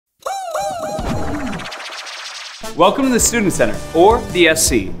Welcome to the Student Center, or the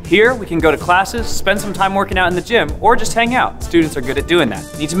SC. Here, we can go to classes, spend some time working out in the gym, or just hang out. Students are good at doing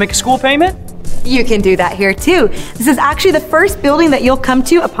that. Need to make a school payment? You can do that here too. This is actually the first building that you'll come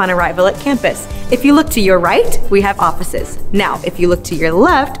to upon arrival at campus. If you look to your right, we have offices. Now, if you look to your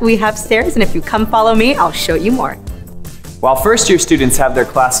left, we have stairs, and if you come follow me, I'll show you more. While first-year students have their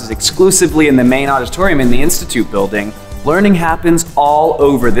classes exclusively in the main auditorium in the Institute building, learning happens all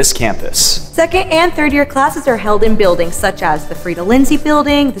over this campus. Second and third year classes are held in buildings such as the Frida Lindsay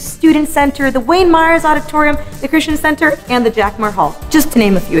Building, the Student Center, the Wayne Myers Auditorium, the Christian Center, and the Jack Moore Hall, just to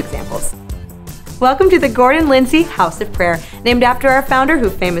name a few examples. Welcome to the Gordon Lindsay House of Prayer, named after our founder who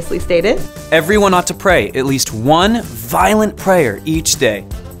famously stated, "Everyone ought to pray at least one violent prayer each day."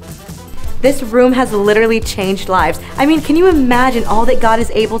 This room has literally changed lives. I mean, can you imagine all that God is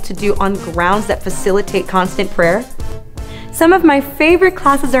able to do on grounds that facilitate constant prayer? Some of my favorite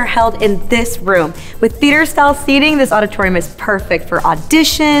classes are held in this room. With theater-style seating, this auditorium is perfect for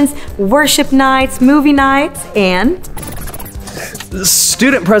auditions, worship nights, movie nights, and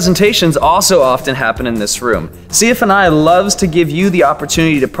student presentations also often happen in this room. CF&I loves to give you the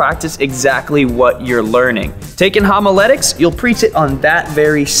opportunity to practice exactly what you're learning. Taking homiletics, you'll preach it on that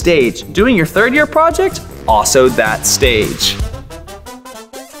very stage. Doing your third-year project, also that stage.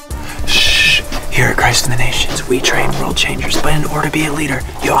 Here at Christ in the Nations, we train world changers, but in order to be a leader,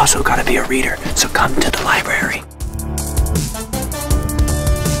 you also gotta be a reader, so come to the library.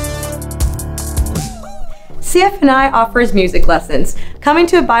 CF&I offers music lessons. Coming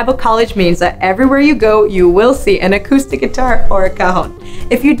to a Bible college means that everywhere you go, you will see an acoustic guitar or a cajon.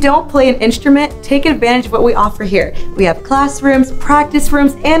 If you don't play an instrument, take advantage of what we offer here. We have classrooms, practice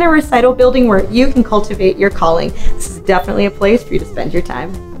rooms, and a recital building where you can cultivate your calling. This is definitely a place for you to spend your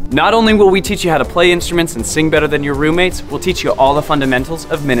time. Not only will we teach you how to play instruments and sing better than your roommates, we'll teach you all the fundamentals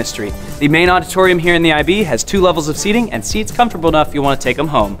of ministry. The main auditorium here in the IB has 2 levels of seating and seats comfortable enough if you want to take them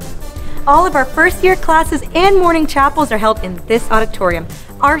home. All of our first-year classes and morning chapels are held in this auditorium.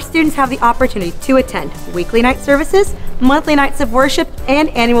 Our students have the opportunity to attend weekly night services, monthly nights of worship, and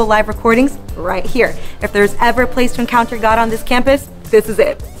annual live recordings right here. If there's ever a place to encounter God on this campus, this is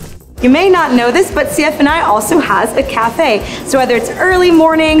it. You may not know this, but CF&I also has a cafe. So whether it's early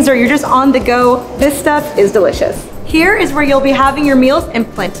mornings or you're just on the go, this stuff is delicious. Here is where you'll be having your meals,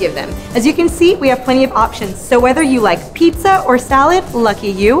 and plenty of them. As you can see, we have plenty of options. So whether you like pizza or salad, lucky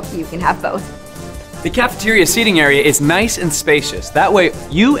you can have both. The cafeteria seating area is nice and spacious. That way,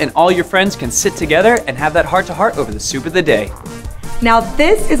 you and all your friends can sit together and have that heart-to-heart over the soup of the day. Now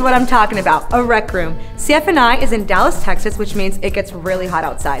this is what I'm talking about, a rec room. CF&I is in Dallas, Texas, which means it gets really hot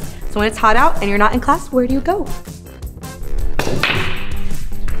outside. So when it's hot out and you're not in class, where do you go?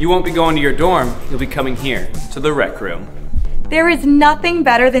 You won't be going to your dorm, you'll be coming here, to the rec room. There is nothing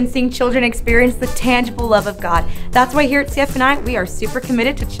better than seeing children experience the tangible love of God. That's why here at CF&I, we are super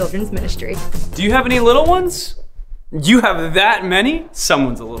committed to children's ministry. Do you have any little ones? You have that many?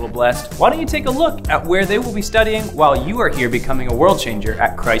 Someone's a little blessed. Why don't you take a look at where they will be studying while you are here becoming a world changer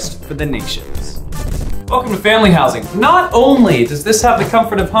at Christ for the Nations. Welcome to family housing. Not only does this have the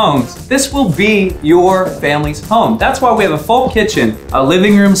comfort of homes, this will be your family's home. That's why we have a full kitchen, a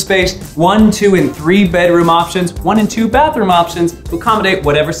living room space, 1, 2, and 3 bedroom options, 1 and 2 bathroom options to accommodate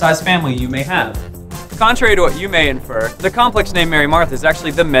whatever size family you may have. Contrary to what you may infer, the complex named Mary Martha is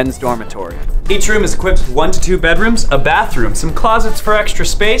actually the men's dormitory. Each room is equipped with 1 to 2 bedrooms, a bathroom, some closets for extra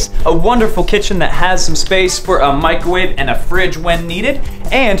space, a wonderful kitchen that has some space for a microwave and a fridge when needed,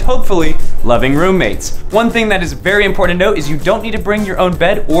 and hopefully, loving roommates. One thing that is very important to note is you don't need to bring your own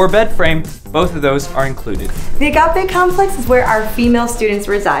bed or bed frame. Both of those are included. The Agape Complex is where our female students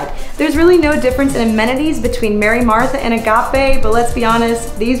reside. There's really no difference in amenities between Mary Martha and Agape, but let's be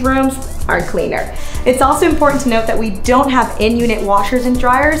honest, these rooms are cleaner. It's also important to note that we don't have in-unit washers and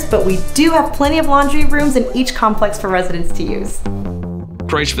dryers, but we do have plenty of laundry rooms in each complex for residents to use.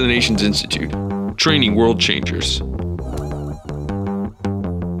 Christ for the Nations Institute, training world changers.